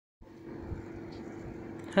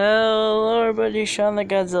Hello everybody, Sean the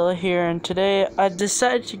Godzilla here, and today I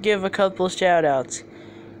decided to give a couple shout outs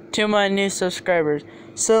to my new subscribers.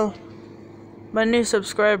 So, my new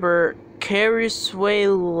subscriber, Carrie Sway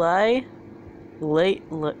Lai,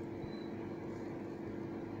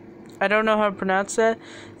 I don't know how to pronounce that,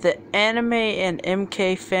 the anime and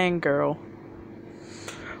MK fangirl.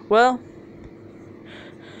 Well,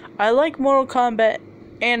 I like Mortal Kombat,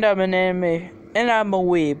 and I'm an anime, and I'm a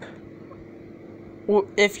weeb.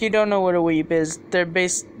 If you don't know what a weeb is, they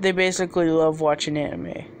basically love watching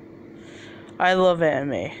anime. I love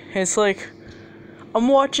anime. It's like, I'm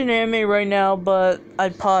watching anime right now, but I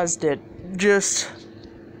paused it just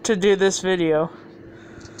to do this video.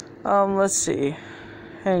 Let's see.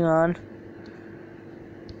 Hang on.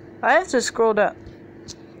 I have to scroll down.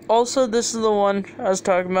 Also, this is the one I was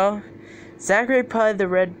talking about. Zachary Pie the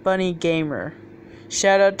Red Bunny Gamer.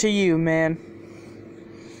 Shout out to you, man.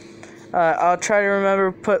 I'll try to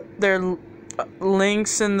remember to put their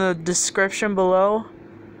links in the description below.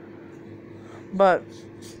 But,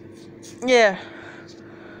 yeah.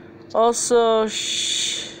 Also,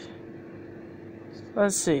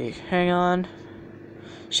 let's see. Hang on.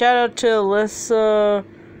 Shout out to Alyssa.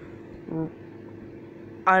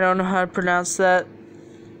 I don't know how to pronounce that.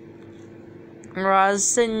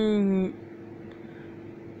 Rosinol?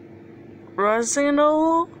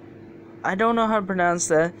 I don't know how to pronounce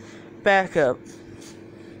that. Backup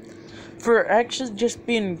for actually just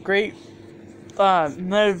being great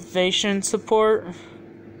motivation support.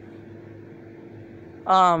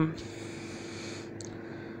 But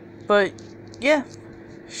yeah,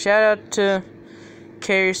 shout out to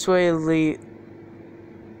Carrie Sway Lee,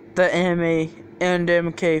 the anime and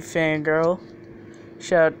MK fangirl.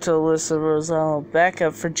 Shout out to Alyssa Rosal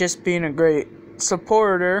Backup for just being a great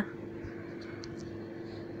supporter.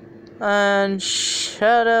 And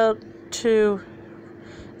shout out to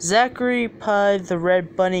Zachary Pie the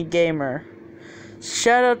Red Bunny Gamer.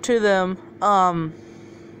 Shout out to them.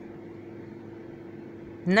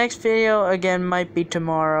 Next video again might be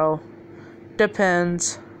tomorrow.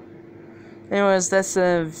 Depends. Anyways, that's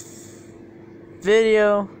the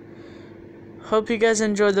video. Hope you guys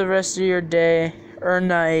enjoy the rest of your day or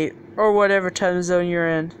night or whatever time zone you're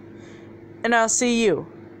in. And I'll see you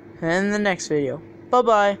in the next video. Bye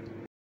bye.